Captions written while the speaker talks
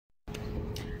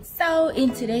So in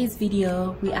today's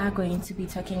video, we are going to be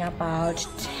talking about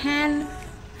 10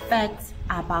 facts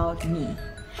about me.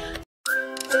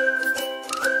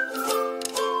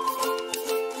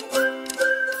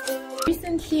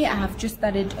 Recently, I have just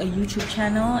started a YouTube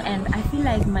channel and I feel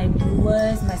like my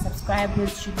viewers, my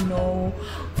subscribers should know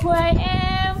who I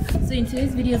am. So in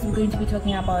today's videos, we're going to be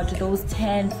talking about those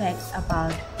 10 facts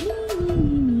about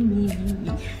me.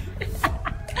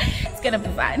 It's gonna be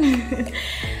fun.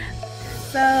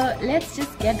 So let's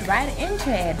just get right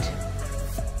into it.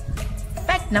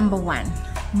 Fact number 1,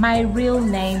 my real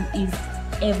name is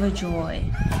Everjoy.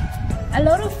 A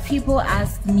lot of people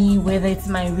ask me whether it's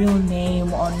my real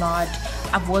name or not.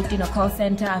 I've worked in a call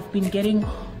center. I've been getting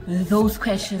those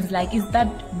questions like, is that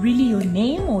really your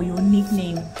name or your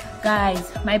nickname?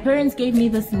 Guys, my parents gave me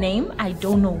this name. I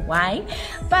don't know why,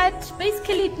 but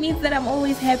basically it means that I'm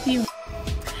always happy.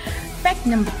 Fact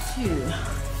number 2,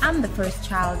 I'm the first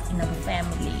child in our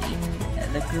family, in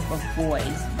the group of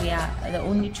boys. We are the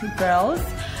only 2 girls.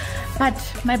 But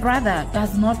my brother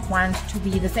does not want to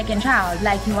be the second child.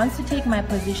 Like, he wants to take my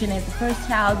position as the first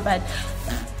child, but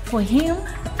for him,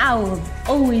 I will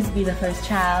always be the first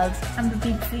child. I'm the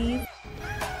big sis.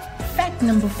 Fact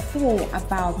number 4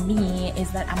 about me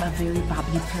is that I'm a very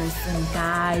bubbly person,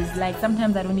 guys. Like,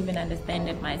 sometimes I don't even understand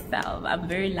it myself. I'm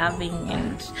very loving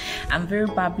and I'm very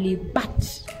bubbly,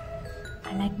 but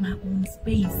I like my own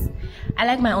space. I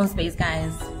like my own space,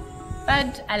 guys.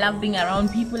 But I love being around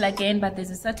people again, but there's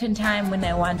a certain time when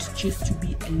I want just to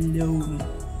be alone,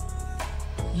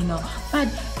 you know. But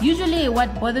usually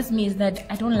what bothers me is that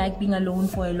I don't like being alone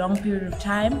for a long period of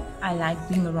time. I like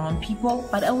being around people,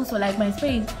 but I also like my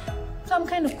space. So I'm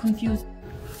kind of confused.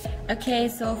 Okay,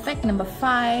 so fact number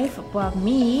 5 about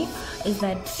me is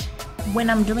that when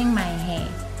I'm doing my hair,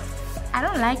 I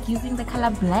don't like using the color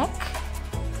black.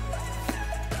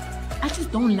 I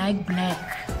just don't like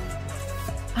black.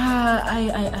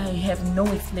 I have no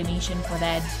explanation for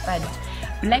that, but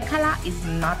black color is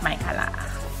not my color.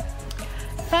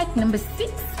 Fact number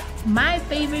 6, my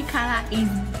favorite color is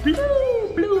blue,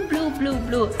 blue, blue, blue,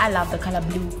 blue. I love the color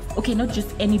blue. Okay, not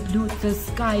just any blue, the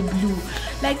sky blue.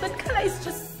 Like, that color is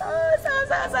just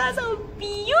so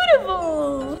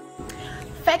beautiful.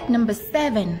 Fact number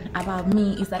 7 about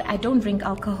me is that I don't drink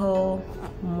alcohol,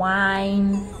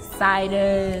 wine,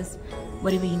 ciders,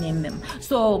 whatever you name them.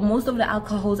 So most of the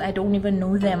alcohols, I don't even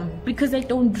know them because I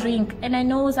don't drink. And I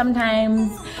know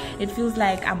sometimes it feels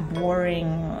like I'm boring,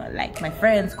 like my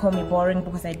friends call me boring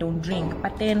because I don't drink.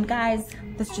 But then, guys,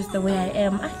 that's just the way I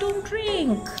am. I don't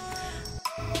drink.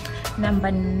 Number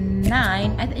 8.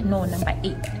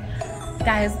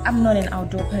 Guys, I'm not an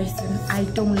outdoor person. I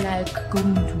don't like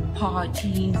going to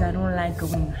parties. I don't like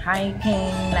going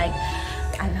hiking. Like,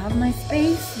 I love my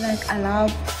space. Like, I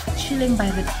love chilling by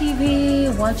the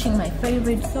TV, watching my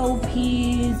favorite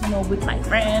soapies, you know, with my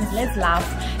friends. Let's laugh,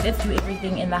 let's do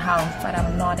everything in the house, but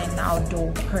I'm not an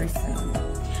outdoor person.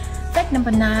 Fact number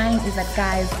 9 is that,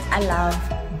 guys, I love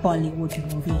Bollywood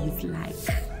movies. Like,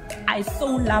 I so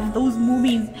love those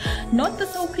movies. Not the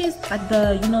soapies, but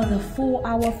the, you know, the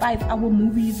 4-hour, 5-hour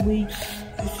movies where you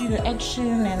see the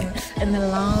action and the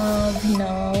love, you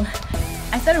know.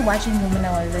 I started watching them when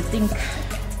I was, I think,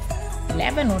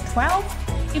 11 or 12.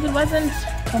 If it wasn't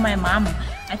for my mom,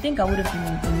 I think I would have been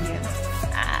in India.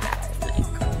 Like,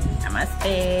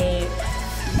 Namaste,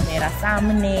 Mera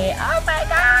Samne. Oh my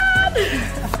god!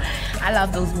 I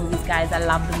love those movies, guys. I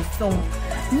love them so.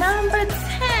 Number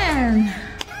 10.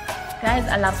 Guys,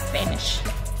 I love Spanish.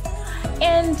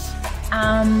 And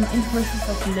in the process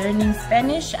of learning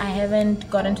Spanish, I haven't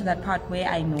gotten to that part where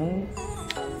I know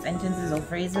sentences or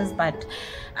phrases, but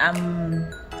I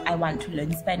want to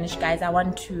learn Spanish, guys. I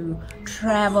want to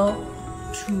travel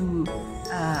to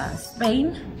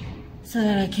Spain so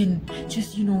that I can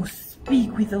just, you know,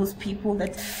 speak with those people.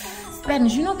 That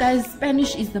Spanish, you know, guys,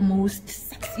 Spanish is the most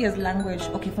sexiest language.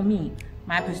 Okay, for me,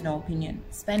 my personal opinion,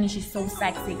 Spanish is so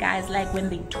sexy, guys. Like, when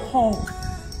they talk,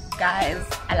 guys,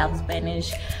 I love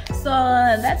Spanish. So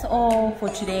that's all for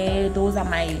today. Those are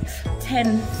my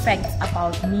 10 facts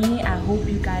about me. I hope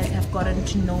you guys have gotten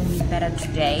to know me better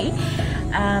today.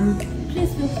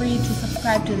 Please feel free to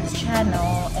subscribe to this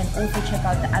channel and also check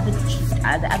out the other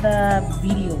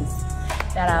videos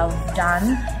that I've done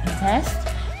in the past,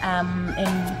 and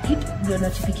hit the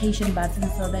notification button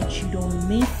so that you don't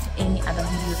miss any other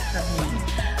videos from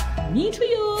me. Me to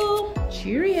you.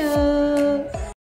 Cheerio.